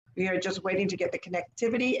We are just waiting to get the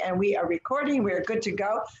connectivity, and we are recording. We are good to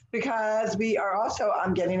go because we are also,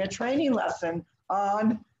 I'm getting a training lesson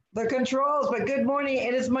on the controls. But good morning.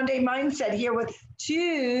 It is Monday Mindset here with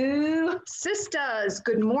two sisters.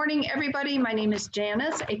 Good morning, everybody. My name is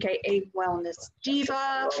Janice, aka Wellness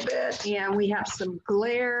Diva, and we have some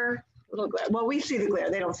glare. Little glare. Well, we see the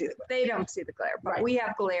glare. They don't see the glare. They don't see the glare, but right. We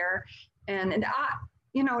have glare, and it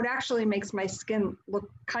actually makes my skin look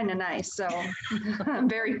kind of nice. So I'm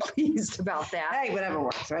very pleased about that. Hey, whatever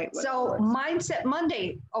works, right? Whatever works. Mindset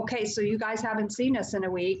Monday. Okay, so you guys haven't seen us in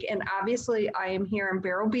a week, and obviously I am here in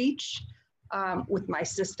Vero Beach with my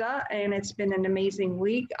sister, and it's been an amazing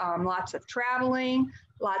week. Lots of traveling,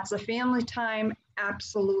 lots of family time,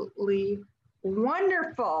 absolutely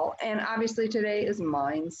wonderful. And obviously today is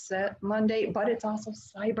Mindset Monday, but it's also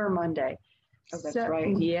Cyber Monday. Oh, that's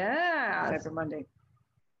right. Yeah. Cyber Monday.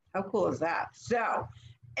 How cool is that? So,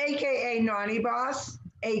 AKA Naughty Boss,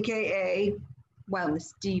 AKA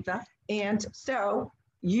Wellness Diva. And so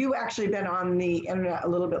you actually been on the internet a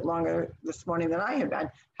little bit longer this morning than I have been.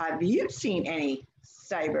 Have you seen any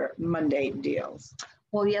Cyber Monday deals?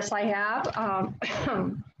 Well, yes, I have.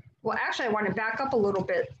 Well, actually, I want to back up a little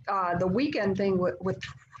bit. The weekend thing with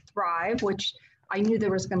Thrive, which I knew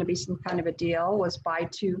there was going to be some kind of a deal, was buy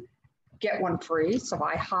two, get one free. So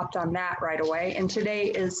I hopped on that right away. And today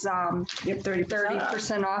is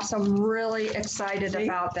 30% off. So I'm really excited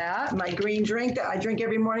about that. My green drink that I drink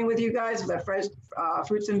every morning with you guys, the fresh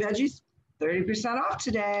fruits and veggies, 30% off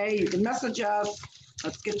today. You can message us.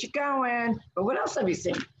 Let's get you going. But what else have you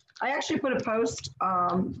seen? I actually put a post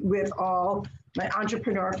with all my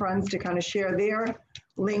entrepreneur friends to kind of share their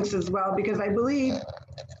links as well, because I believe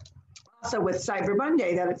also with Cyber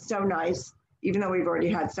Monday that it's so nice, even though we've already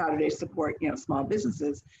had Saturday support, small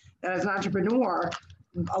businesses, that as an entrepreneur,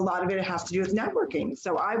 a lot of it has to do with networking.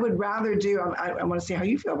 So I would rather I want to see how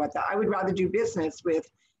you feel about that. I would rather do business with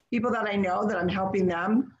people that I know, that I'm helping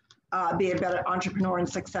them be a better entrepreneur and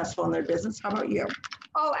successful in their business. How about you?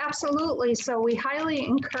 Oh, absolutely. So we highly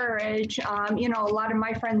encourage, a lot of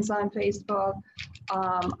my friends on Facebook,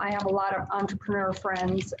 I have a lot of entrepreneur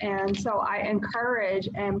friends. And so I encourage,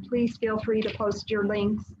 and please feel free to post your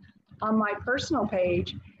links on my personal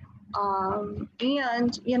page and,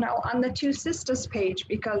 on the Two Sisters page,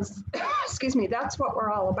 because, excuse me, that's what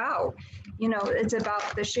we're all about. It's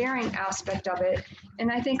about the sharing aspect of it.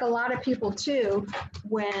 And I think a lot of people too,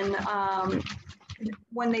 when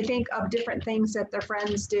they think of different things that their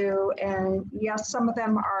friends do, and yes, some of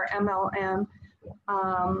them are MLM,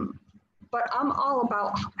 but I'm all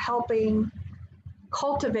about helping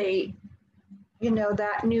cultivate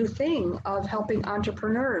that new thing of helping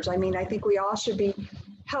entrepreneurs. I mean, I think we all should be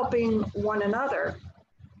helping one another.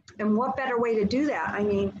 And what better way to do that? I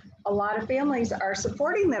mean, a lot of families are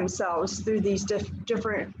supporting themselves through these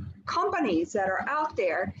different companies that are out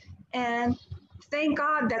there. And thank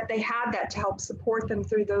God that they had that to help support them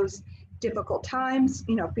through those difficult times,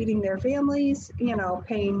 feeding their families,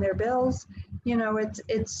 paying their bills.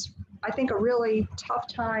 It's I think, a really tough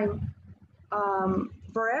time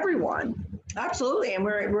for everyone. Absolutely. And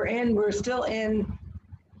we're still in,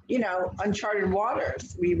 uncharted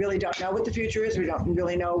waters. We really don't know what the future is. We don't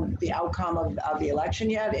really know the outcome of the election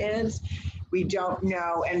yet is. We don't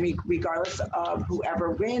know. And regardless of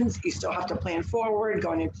whoever wins, you still have to plan forward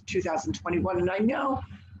going into 2021. And I know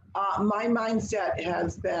my mindset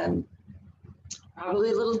has been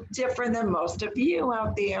probably a little different than most of you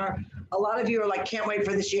out there. A lot of you are like, can't wait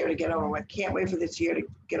for this year to get over with. Can't wait for this year to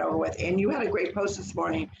get over with. And you had a great post this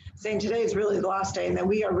morning saying today is really the last day. And then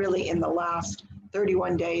we are really in the last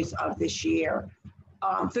 31 days of this year.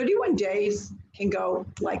 31 days can go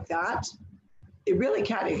like that. It really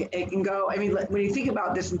can. It can go. I mean, when you think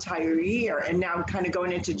about this entire year and now kind of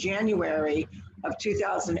going into January of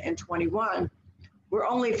 2021, we're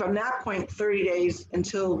only from that point 30 days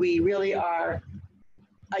until we really are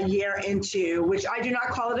a year into, which I do not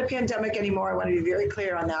call it a pandemic anymore. I want to be very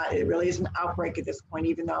clear on that. It really is an outbreak at this point,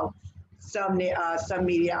 even though some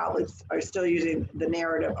media outlets are still using the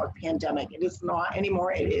narrative of pandemic. It is not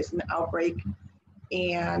anymore. It is an outbreak.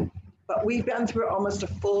 But we've been through almost a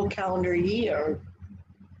full calendar year,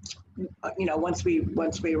 once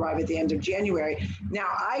we arrive at the end of January. Now,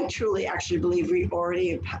 I truly actually believe we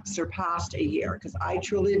already surpassed a year, because I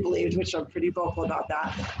truly believed, which I'm pretty vocal about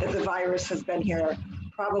that the virus has been here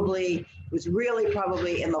was really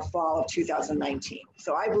probably in the fall of 2019.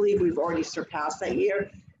 So I believe we've already surpassed that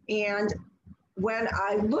year. And when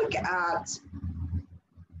I look at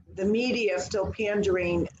the media still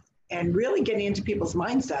pandering and really getting into people's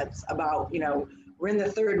mindsets about, we're in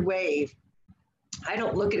the third wave, I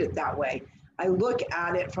don't look at it that way. I look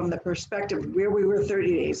at it from the perspective of where we were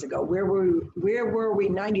 30 days ago, where were we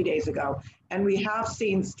 90 days ago, and we have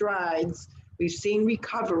seen strides. We've seen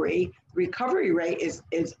recovery. Recovery rate is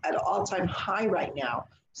at an all-time high right now.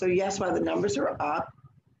 So yes, while the numbers are up,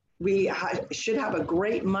 we should have a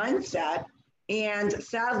great mindset. And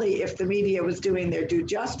sadly, if the media was doing their due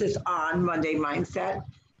justice on Monday Mindset,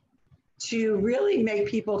 to really make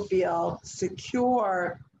people feel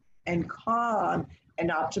secure and calm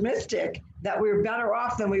and optimistic that we're better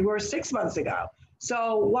off than we were 6 months ago.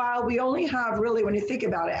 So while we only have really, when you think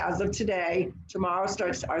about it, as of today, tomorrow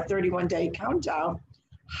starts our 31-day countdown,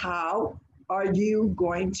 how are you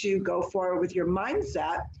going to go forward with your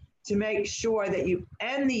mindset to make sure that you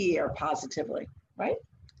end the year positively, right?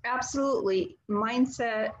 Absolutely.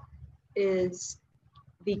 Mindset is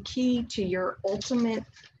the key to your ultimate,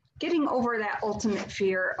 getting over that ultimate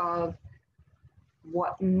fear of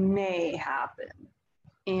what may happen.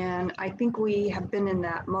 And I think we have been in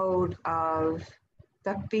that mode of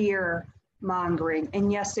the fear mongering.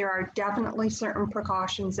 And yes, there are definitely certain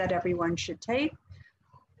precautions that everyone should take.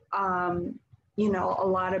 You know, a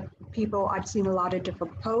lot of people, I've seen a lot of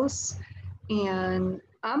different posts, and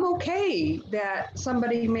I'm okay that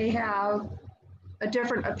somebody may have a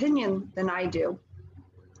different opinion than I do.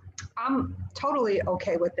 I'm totally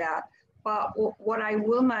okay with that. But what I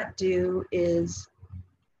will not do is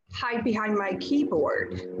hide behind my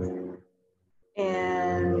keyboard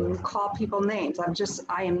and call people names.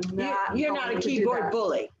 I am not. You're not a keyboard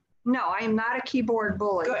bully. No, I am not a keyboard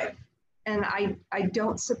bully. Good. And I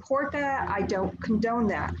don't support that. I don't condone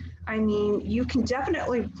that. I mean, you can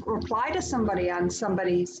definitely reply to somebody on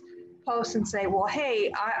somebody's post and say, well,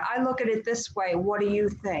 hey, I look at it this way. What do you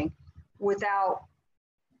think? Without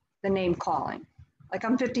the name calling. Like,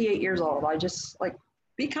 I'm 58 years old. I just like,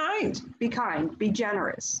 be kind, be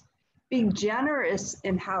generous. Be generous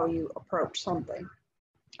in how you approach something.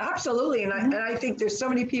 Absolutely. And I think there's so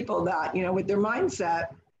many people that, you know, with their mindset,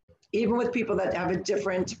 even with people that have a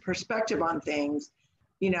different perspective on things,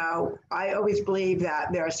 you know, I always believe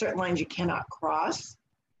that there are certain lines you cannot cross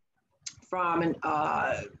from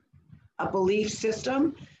a belief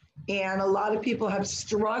system. And a lot of people have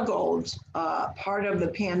struggled. Part of the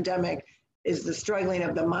pandemic is the struggling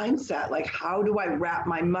of the mindset. Like, how do I wrap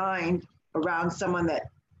my mind around someone that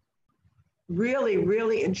really,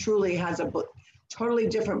 really and truly has a totally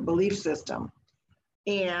different belief system?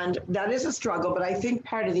 And that is a struggle, but I think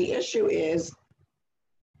part of the issue is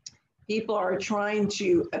people are trying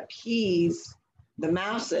to appease the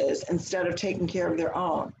masses instead of taking care of their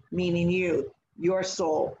own, meaning you, your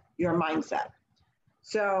soul, your mindset.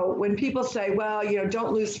 So when people say, well, you know,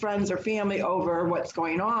 don't lose friends or family over what's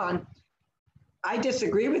going on, I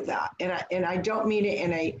disagree with that. And I don't mean it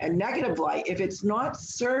in a negative light. If it's not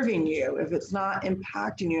serving you, if it's not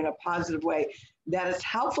impacting you in a positive way that is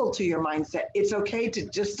helpful to your mindset, it's okay to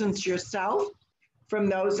distance yourself from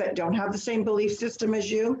those that don't have the same belief system as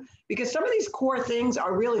you, because some of these core things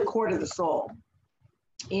are really core to the soul.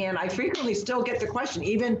 And I frequently still get the question,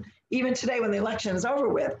 even today when the election is over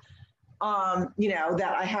with, you know,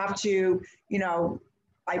 that I have to, you know,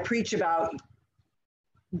 I preach about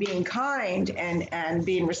being kind and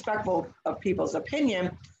being respectful of people's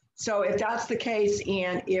opinion. So if that's the case,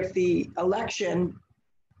 and if the election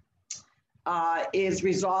is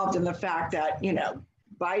resolved in the fact that, you know,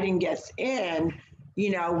 Biden gets in, you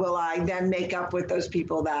know, will I then make up with those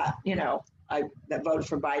people that, you know, that voted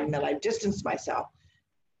for Biden, that I've distanced myself?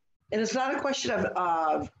 And it's not a question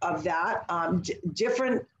of that.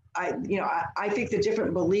 Different, I think the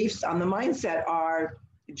different beliefs on the mindset are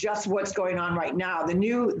just what's going on right now. The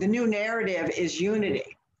new narrative is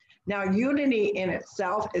unity. Now, unity in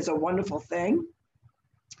itself is a wonderful thing,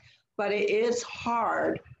 but it is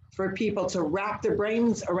hard for people to wrap their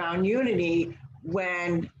brains around unity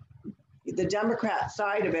when the Democrat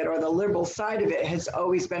side of it or the liberal side of it has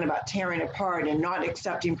always been about tearing apart and not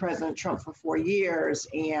accepting President Trump for 4 years,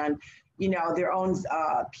 and, you know, their own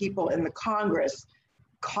people in the Congress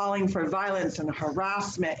calling for violence and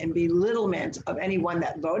harassment and belittlement of anyone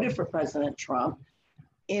that voted for President Trump,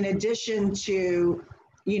 in addition to,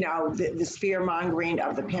 you know, this fear mongering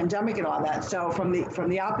of the pandemic and all that. So from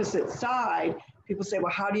the opposite side, people say,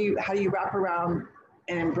 well, how do you wrap around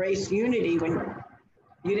and embrace unity when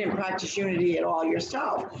you didn't practice unity at all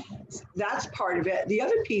yourself? That's part of it. The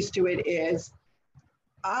other piece to it is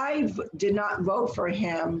I did not vote for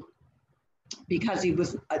him because he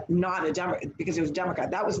was not a Democrat, because he was a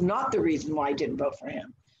Democrat. That was not the reason why I didn't vote for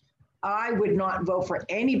him. I would not vote for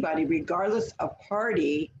anybody, regardless of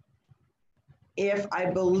party, if I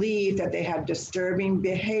believe that they have disturbing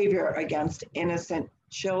behavior against innocent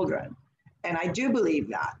children. And I do believe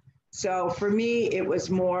that. So for me, it was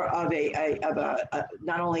more of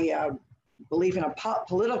not only a belief in a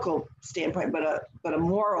political standpoint, but a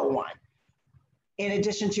moral one. In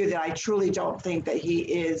addition to that, I truly don't think that he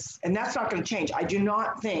is, and that's not going to change. I do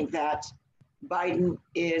not think that Biden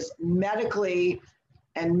is medically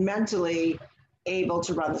and mentally able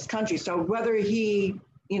to run this country. So whether he,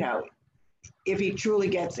 if he truly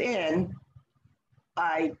gets in,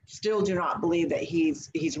 I still do not believe that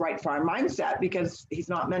he's right for our mindset because he's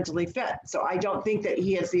not mentally fit. So I don't think that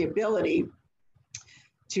he has the ability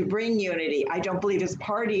to bring unity. I don't believe his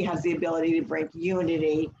party has the ability to bring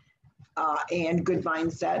unity and good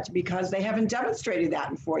mindset because they haven't demonstrated that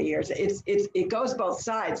in 4 years. It goes both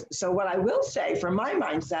sides. So what I will say from my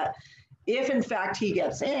mindset, if in fact he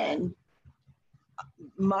gets in,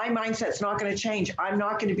 my mindset's not going to change. I'm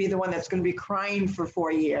not going to be the one that's going to be crying for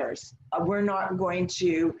 4 years. We're not going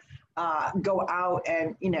to go out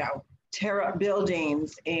and, tear up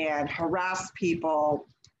buildings and harass people.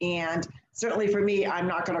 And certainly for me, I'm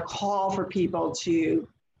not going to call for people to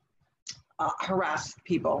harass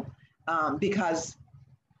people because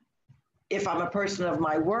if I'm a person of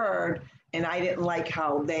my word and I didn't like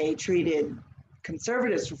how they treated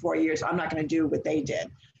conservatives for 4 years, I'm not going to do what they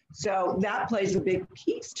did. So that plays a big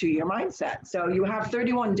piece to your mindset. So you have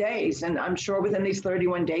 31 days, and I'm sure within these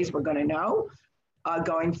 31 days, we're going to know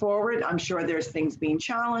going forward. I'm sure there's things being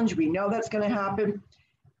challenged. We know that's going to happen.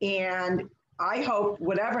 And I hope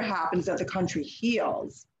whatever happens that the country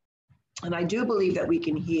heals. And I do believe that we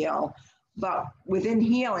can heal. But within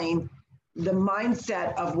healing, the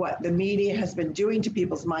mindset of what the media has been doing to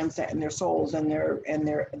people's mindset and their souls and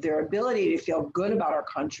their ability to feel good about our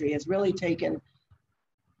country has really taken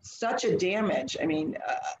such a damage. I mean,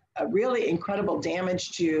 a really incredible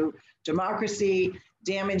damage to democracy,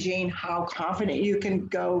 damaging how confident you can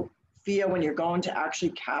feel when you're going to actually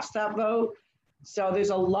cast that vote. So there's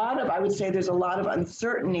a lot of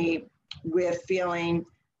uncertainty with feeling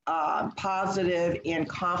positive and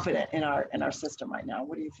confident in our system right now.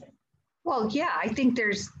 What do you think? Well, yeah, I think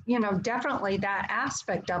there's, definitely that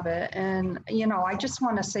aspect of it. And, I just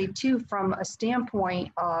want to say too, from a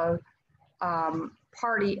standpoint of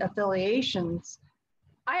party affiliations,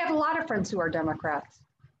 I have a lot of friends who are Democrats.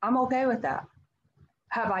 I'm okay with that.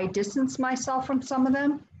 Have I distanced myself from some of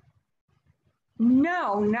them?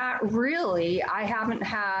 No, not really. I haven't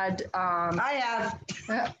had. I have.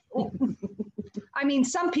 I mean,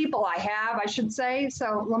 some people I have, I should say.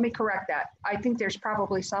 So let me correct that. I think there's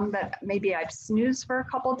probably some that maybe I've snoozed for a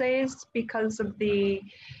couple of days because of the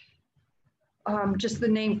just the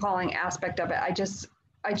name calling aspect of it. I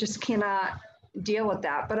just cannot deal with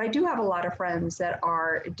that. But I do have a lot of friends that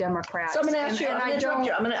are Democrats. So I'm going to ask you, I'm going to interrupt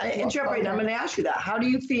you. I'm going to interrupt right now. I'm going to ask you that. How do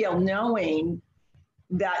you feel knowing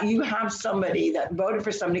that you have somebody that voted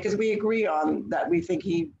for somebody, because we agree on that, we think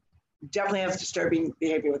he definitely has disturbing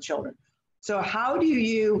behavior with children. So how do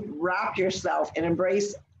you wrap yourself and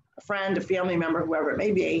embrace a friend, a family member, whoever it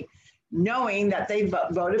may be, knowing that they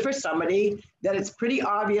voted for somebody that it's pretty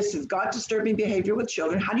obvious has got disturbing behavior with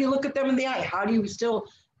children? How do you look at them in the eye? How do you still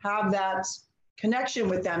have that connection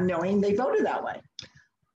with them knowing they voted that way?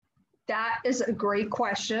 That is a great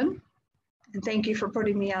question. And thank you for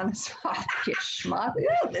putting me on the spot. You schmuck.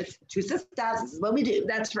 Yeah, that's two sisters. This is what we do.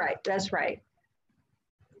 That's right. That's right.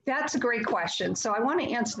 That's a great question. So I want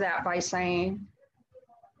to answer that by saying,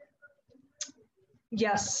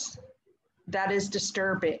 yes, that is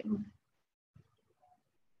disturbing.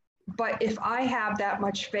 But if I have that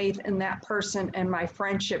much faith in that person and my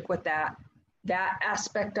friendship with that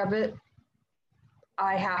aspect of it,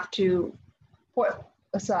 I have to put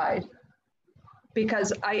aside,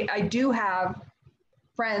 because I do have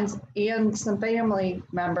friends and some family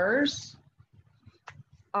members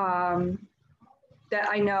that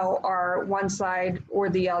I know are one side or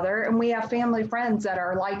the other. And we have family friends that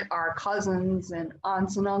are like our cousins and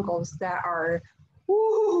aunts and uncles that are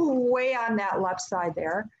way on that left side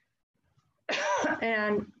there.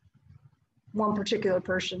 And one particular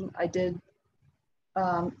person I did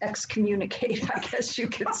excommunicate, I guess you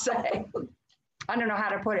could say. I don't know how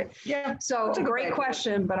to put it. Yeah. So it's a great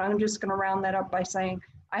question, but I'm just going to round that up by saying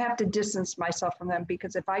I have to distance myself from them,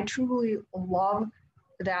 because if I truly love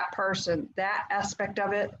that person, that aspect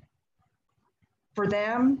of it, for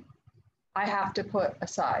them, I have to put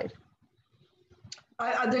aside.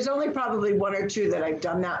 There's only probably one or two that I've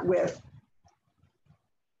done that with.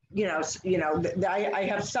 I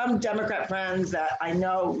have some Democrat friends that I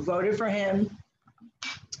know voted for him,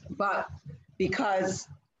 but because,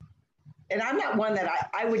 and I'm not one that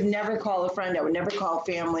I would never call a friend, I would never call a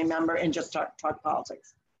family member and just talk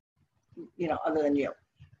politics, other than you.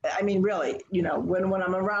 I mean, really, you know, when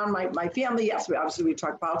I'm around my family, yes, we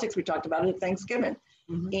talk politics. We talked about it at Thanksgiving,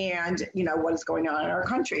 and you know what is going on in our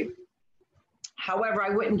country. However, I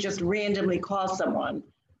wouldn't just randomly call someone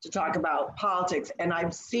to talk about politics. And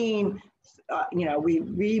I've seen, you know,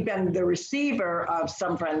 we've been the receiver of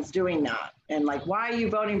some friends doing that. And like, why are you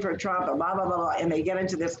voting for Trump? And blah, blah, blah, blah. And they get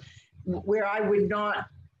into this where I would not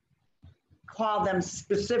call them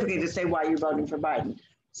specifically to say why you're voting for Biden.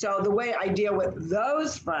 So the way I deal with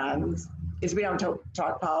those friends is we don't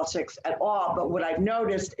talk politics at all. But what I've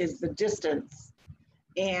noticed is the distance.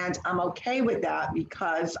 And I'm okay with that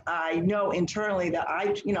because I know internally that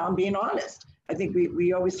I'm being honest. I think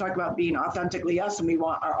we always talk about being authentically us, and we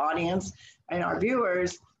want our audience and our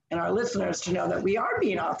viewers and our listeners to know that we are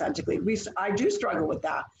being authentically. I do struggle with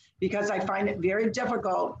that because I find it very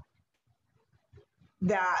difficult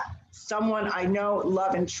that someone I know,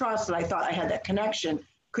 love, and trust, that I thought I had that connection,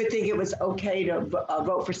 could think it was okay to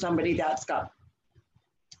vote for somebody that's got,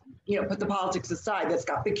 you know, put the politics aside, that's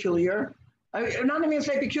got peculiar, I'm not even going to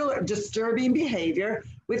say peculiar, disturbing behavior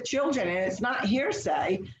with children. And it's not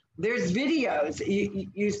hearsay. There's videos.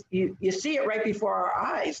 You see it right before our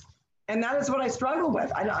eyes. And that is what I struggle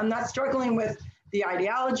with. I'm not struggling with the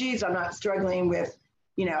ideologies. I'm not struggling with,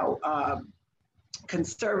 you know,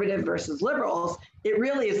 conservative versus liberals. It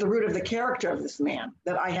really is the root of the character of this man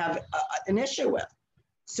that I have an issue with.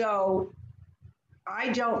 So I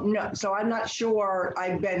don't know. So I'm not sure.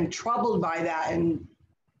 I've been troubled by that. And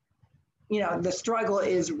you know, the struggle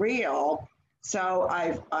is real. So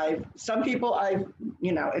some people,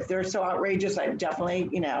 you know, if they're so outrageous, I definitely,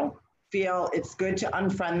 you know, feel it's good to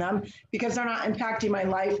unfriend them because they're not impacting my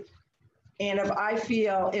life. And if I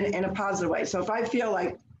feel in a positive way, so if I feel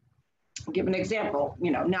like, I'll give an example,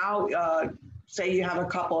 you know, now say you have a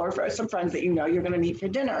couple or some friends that you know you're going to meet for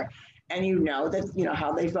dinner, and you know that, you know,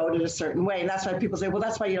 how they voted a certain way. And that's why people say, well,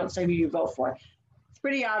 that's why you don't say who you vote for. It's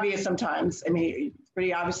pretty obvious sometimes. I mean, it's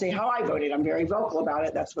pretty obviously how I voted. I'm very vocal about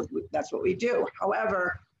it. That's what we do.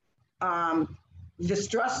 However, the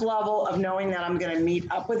stress level of knowing that I'm going to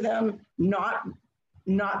meet up with them, not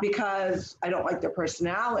because I don't like their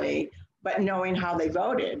personality, but knowing how they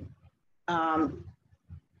voted. I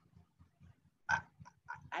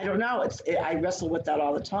don't know. I wrestle with that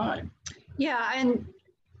all the time. Yeah, and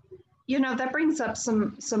you know, that brings up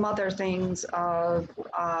some other things of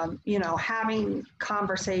you know, having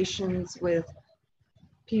conversations with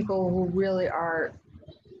people who really are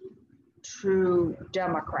true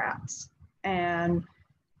Democrats. And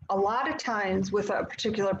a lot of times with a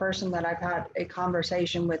particular person that I've had a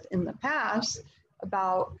conversation with in the past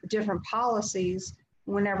about different policies,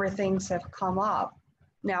 whenever things have come up.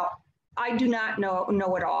 Now, I do not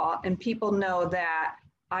know it all, and people know that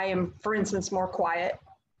I am, for instance, more quiet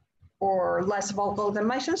or less vocal than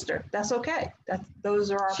my sister. That's okay. Those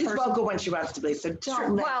are our. She's vocal when she wants to be. So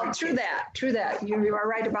don't. Well, true that. You are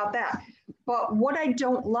right about that. But what I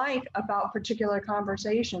don't like about particular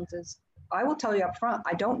conversations is, I will tell you up front,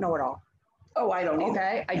 I don't know it all. Oh, I don't either.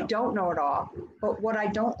 Okay, I don't know it all. But what I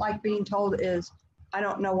don't like being told is, I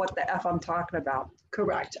don't know what the F I'm talking about.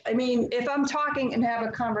 Correct. I mean, if I'm talking and have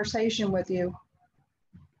a conversation with you,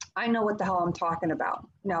 I know what the hell I'm talking about.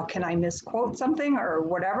 Now, can I misquote something or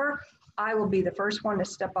whatever? I will be the first one to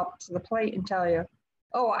step up to the plate and tell you,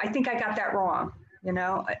 oh, I think I got that wrong, you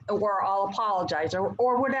know, or I'll apologize or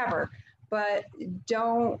whatever. But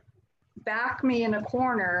don't back me in a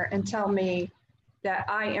corner and tell me that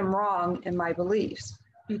I am wrong in my beliefs,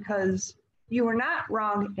 because you are not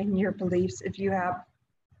wrong in your beliefs if you have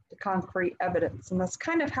the concrete evidence. And that's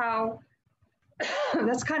kind of how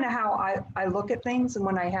I look at things. And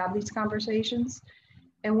when I have these conversations,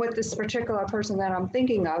 and with this particular person that I'm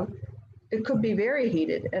thinking of, it could be very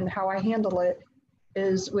heated, and how I handle it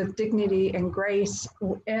is with dignity and grace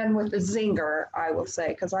and with a zinger, I will say,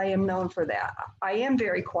 because I am known for that. I am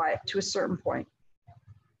very quiet to a certain point.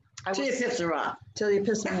 Till you piss her off. Till you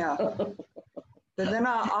piss me off. But then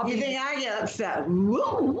I'll you think I get upset?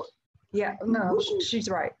 Woo! Yeah, no, she's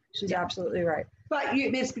right. She's absolutely right. But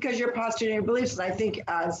it's because you're postulating your beliefs. And I think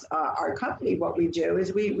as our company, what we do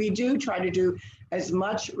is we do try to do as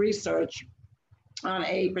much research on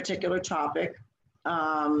a particular topic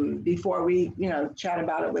before we, you know, chat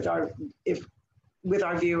about it with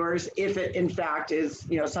our viewers, if it in fact is,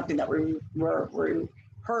 you know, something that we're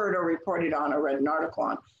heard or reported on or read an article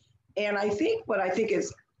on. And I think what I think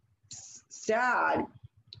is sad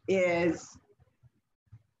is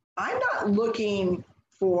I'm not looking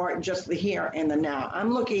for just the here and the now.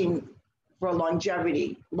 I'm looking for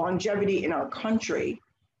longevity in our country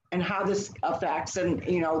and how this affects. And,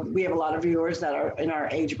 you know, we have a lot of viewers that are in our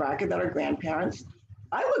age bracket that are grandparents.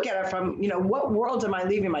 I look at it from, what world am I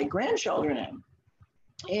leaving my grandchildren in?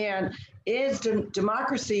 And is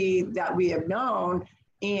democracy that we have known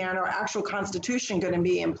and our actual constitution going to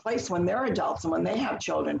be in place when they're adults and when they have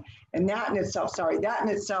children? And that in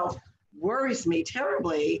itself worries me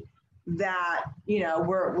terribly, that,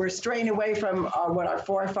 we're straying away from what our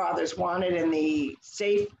forefathers wanted and the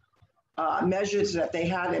safe measures that they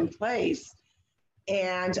had in place.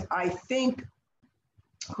 And I think,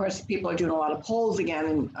 of course, people are doing a lot of polls again,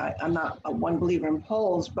 and I'm not one believer in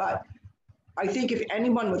polls, but I think if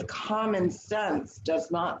anyone with common sense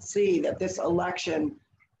does not see that this election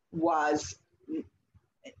was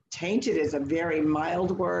tainted, is a very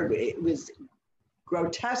mild word, it was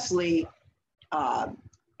grotesquely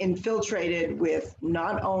infiltrated with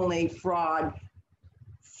not only fraud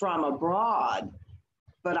from abroad,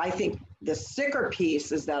 but I think the sicker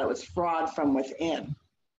piece is that it was fraud from within.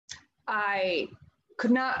 I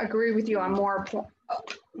could not agree with you on more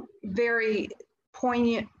very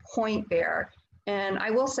poignant point there. And I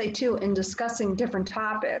will say too, in discussing different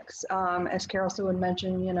topics, as Carol Sue had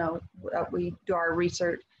mentioned, we do our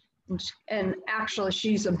research, and actually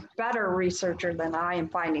she's a better researcher than I am,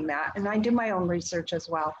 finding that. And I do my own research as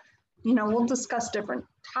well. We'll discuss different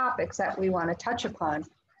topics that we want to touch upon.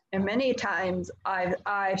 And many times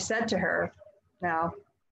I've said to her, now,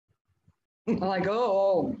 I'm like, I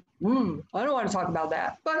don't want to talk about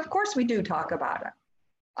that. But of course we do talk about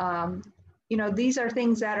it. These are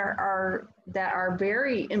things that are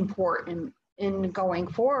very important in going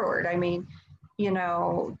forward. I mean,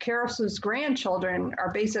 Carol Sue's grandchildren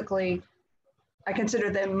are basically, I consider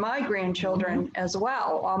them my grandchildren as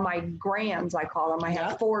well. All my grands, I call them. I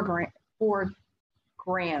have four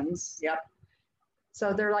grands. Yep.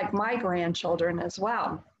 So they're like my grandchildren as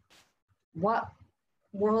well. What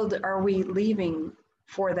world are we leaving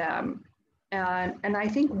for them? And I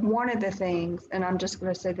think one of the things, and I'm just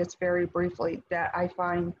going to say this very briefly, that I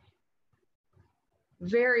find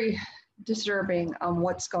very disturbing on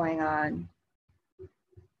what's going on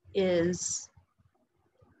is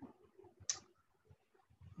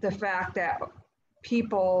the fact that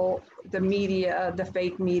people, the media, the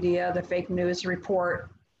fake news report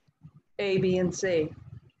A, B, and C,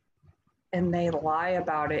 and they lie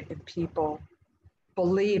about it, and people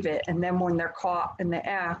believe it. And then when they're caught in the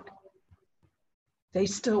act, they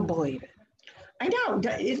still believe it. I know,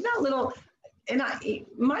 it's not little, and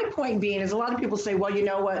my point being is a lot of people say, well, you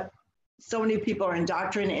know what? So many people are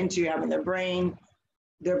indoctrinated into having their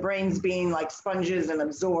brains being like sponges and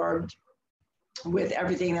absorbed with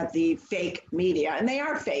everything that the fake media, and they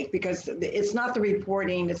are fake because it's not the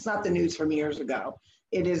reporting, it's not the news from years ago.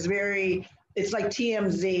 It is it's like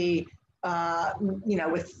TMZ,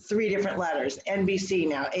 with 3 different letters, NBC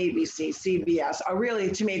now, ABC, CBS, are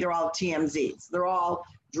really, to me, they're all TMZs. They're all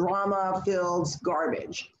drama-filled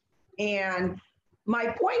garbage. And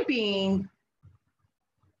my point being,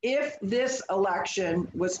 if this election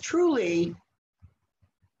was truly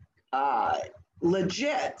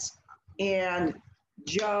legit and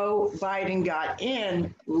Joe Biden got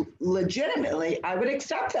in legitimately, I would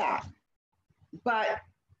accept that. But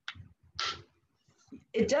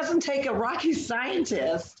it doesn't take a rocket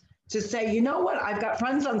scientist to say, you know what, I've got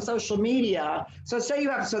friends on social media. So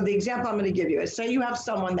the example I'm going to give you is, say you have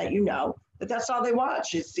someone that that that's all they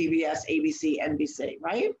watch is CBS, ABC, NBC,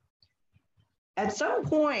 right? At some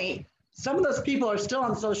point, some of those people are still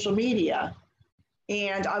on social media.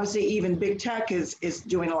 And obviously even big tech is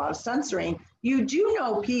doing a lot of censoring. You do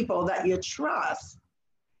know people that you trust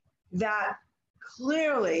that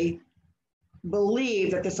clearly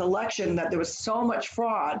believe that this election, that there was so much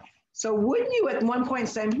fraud. So wouldn't you at one point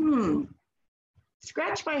say,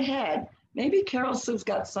 scratch my head, maybe Carol Sue's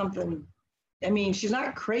got something. I mean, she's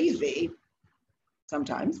not crazy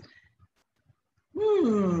sometimes.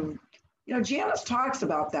 Janice talks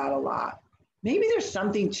about that a lot. Maybe there's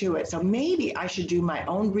something to it. So maybe I should do my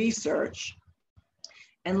own research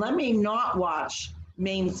and let me not watch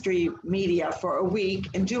mainstream media for a week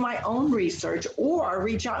and do my own research, or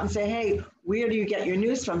reach out and say, hey, where do you get your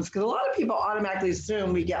news from? Because a lot of people automatically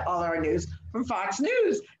assume we get all our news from Fox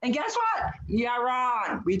News. And guess what? You're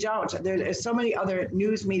wrong. We don't. There's so many other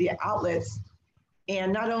news media outlets,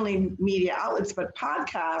 and not only media outlets, but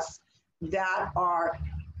podcasts that are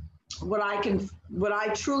what I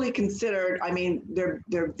truly considered, I mean,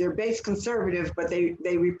 they're based conservative, but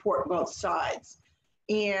they report both sides.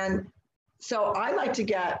 And so I like to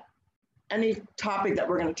get any topic that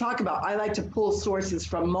we're going to talk about, I like to pull sources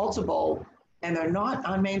from multiple, and they're not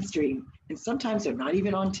on mainstream. And sometimes they're not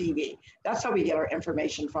even on TV. That's how we get our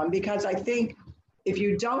information from, because I think if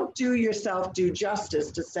you don't do yourself due justice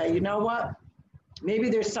to say, you know what, maybe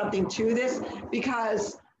there's something to this,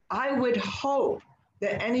 because I would hope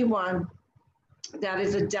that anyone that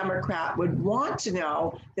is a Democrat would want to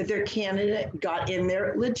know that their candidate got in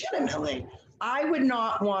there legitimately. I would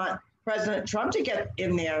not want President Trump to get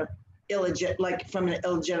in there from an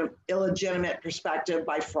illegitimate perspective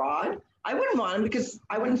by fraud. I wouldn't want him because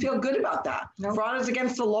I wouldn't feel good about that. No. Fraud is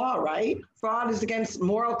against the law, right? Fraud is against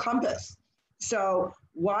moral compass. So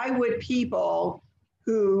why would people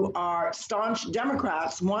who are staunch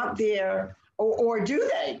Democrats want their, or do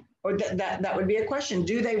they? Or that would be a question.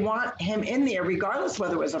 Do they want him in there regardless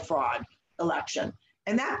whether it was a fraud election?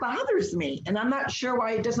 And that bothers me. And I'm not sure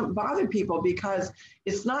why it doesn't bother people, because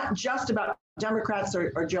it's not just about Democrats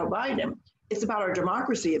or Joe Biden. It's about our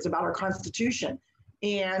democracy. It's about our Constitution.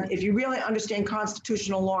 And if you really understand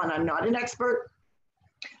constitutional law, and I'm not an expert,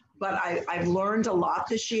 but I've learned a lot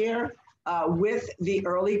this year with the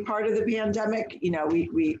early part of the pandemic. You know,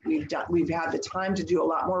 we've had the time to do a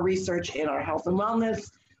lot more research in our health and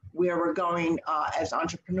wellness, where we're going as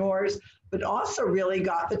entrepreneurs, but also really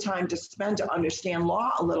got the time to spend to understand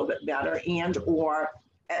law a little bit better, and or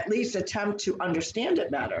at least attempt to understand it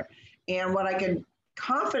better. And what I can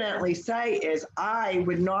confidently say is I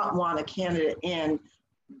would not want a candidate in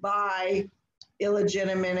by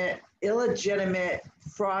illegitimate,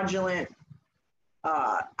 fraudulent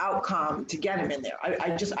outcome to get him in there.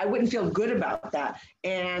 I wouldn't feel good about that.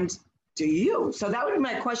 And do you? So that would be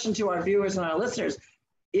my question to our viewers and our listeners.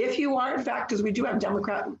 If you are, in fact, because we do have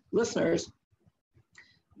Democrat listeners,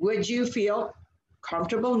 would you feel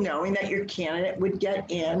comfortable knowing that your candidate would get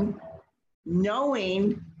in,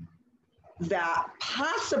 knowing that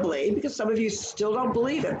possibly, because some of you still don't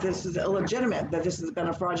believe that this is illegitimate, that this has been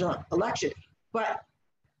a fraudulent election, but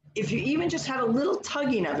if you even just had a little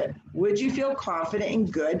tugging of it, would you feel confident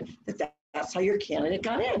and good that that's how your candidate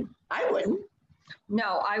got in? I wouldn't.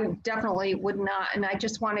 No, I definitely would not. And I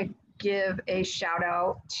just want to give a shout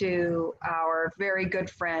out to our very good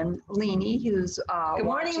friend Leanie, who's good morning,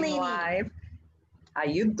 watching Leanie. Live. How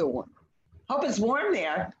you doing? Hope it's warm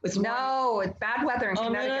there. It's bad weather in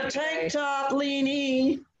Connecticut. I'm in a tank top,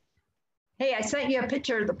 Leanie. Hey, I sent you a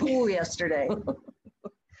picture of the pool yesterday.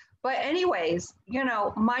 But anyways, you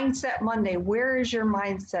know, Mindset Monday, where is your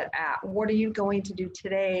mindset at? What are you going to do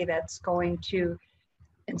today that's going to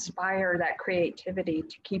inspire that creativity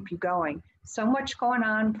to keep you going? So much going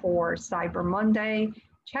on for Cyber Monday.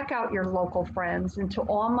 Check out your local friends. And to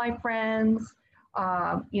all my friends,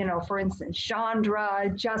 you know, for instance,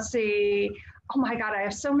 Chandra, Jesse, oh my God, I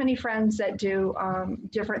have so many friends that do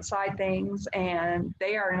different side things, and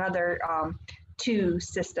they are another two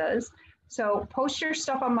sisters. So post your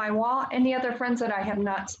stuff on my wall. Any other friends that I have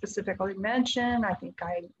not specifically mentioned, I think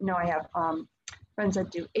I know I have friends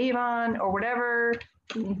that do Avon or whatever.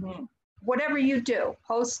 Mm-hmm. Whatever you do,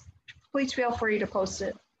 post. Please feel free to post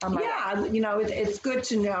it on my wall. You know, it's good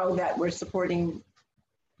to know that we're supporting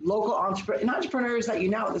local entrepreneurs that, you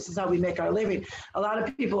know, this is how we make our living. A lot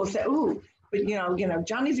of people will say, ooh, but you know,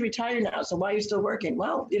 Johnny's retired now, so why are you still working?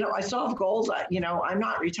 Well, you know, I still have goals. I'm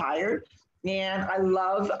not retired, and I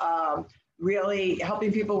love really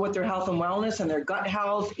helping people with their health and wellness and their gut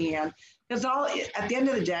health. And it's all, at the end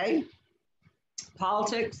of the day,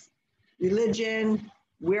 politics, religion,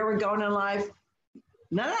 where we're going in life,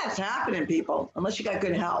 none of that's happening, people, unless you got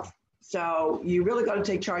good health. So you really got to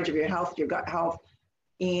take charge of your health, your gut health.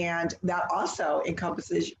 And that also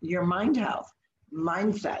encompasses your mind health,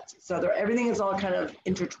 mindset. So everything is all kind of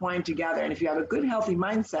intertwined together. And if you have a good, healthy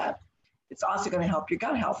mindset, it's also going to help your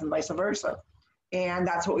gut health and vice versa. And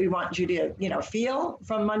that's what we want you to, you know, feel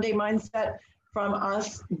from Monday Mindset from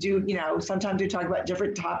us. Sometimes we talk about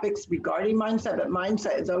different topics regarding mindset, but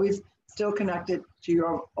mindset is always still connected to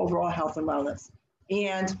your overall health and wellness.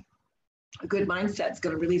 And a good mindset is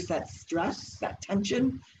going to release that stress, that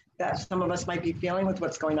tension that some of us might be feeling with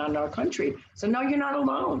what's going on in our country. So no, you're not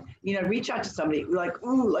alone. You know, reach out to somebody like,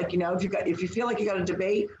 ooh, like, you know, if you feel like you got a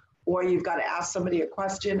debate, or you've got to ask somebody a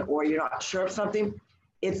question, or you're not sure of something,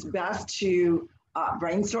 it's best to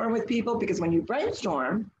brainstorm with people, because when you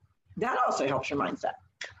brainstorm, that also helps your mindset.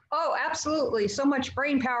 Oh, absolutely. So much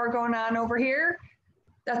brain power going on over here.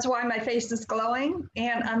 That's why my face is glowing.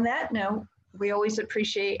 And on that note, we always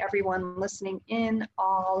appreciate everyone listening in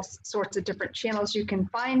all sorts of different channels. You can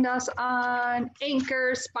find us on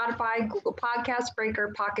Anchor, Spotify, Google Podcasts,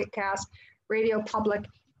 Breaker, Pocket Cast, Radio Public,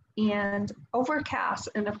 and Overcast,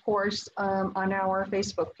 and of course on our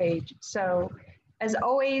Facebook page. So as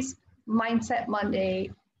always, Mindset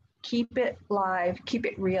Monday, keep it live, keep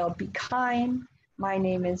it real, be kind, My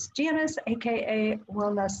name is Janice, aka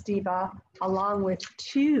Wellness Diva, along with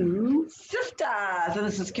two sisters. And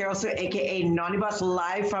this is Carol Sue, aka Naughty Bus,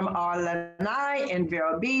 live from our lanai in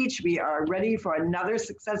Vero Beach. We are ready for another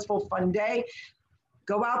successful, fun day.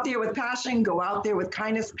 Go out there with passion, go out there with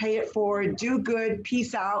kindness, pay it forward, do good,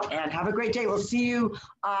 peace out, and have a great day. We'll see you.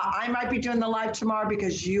 I might be doing the live tomorrow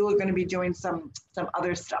because you are going to be doing some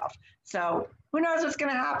other stuff. So who knows what's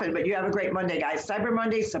going to happen, but you have a great Monday, guys. Cyber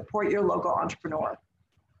Monday, support your local entrepreneur.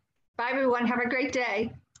 Bye, everyone. Have a great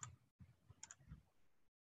day.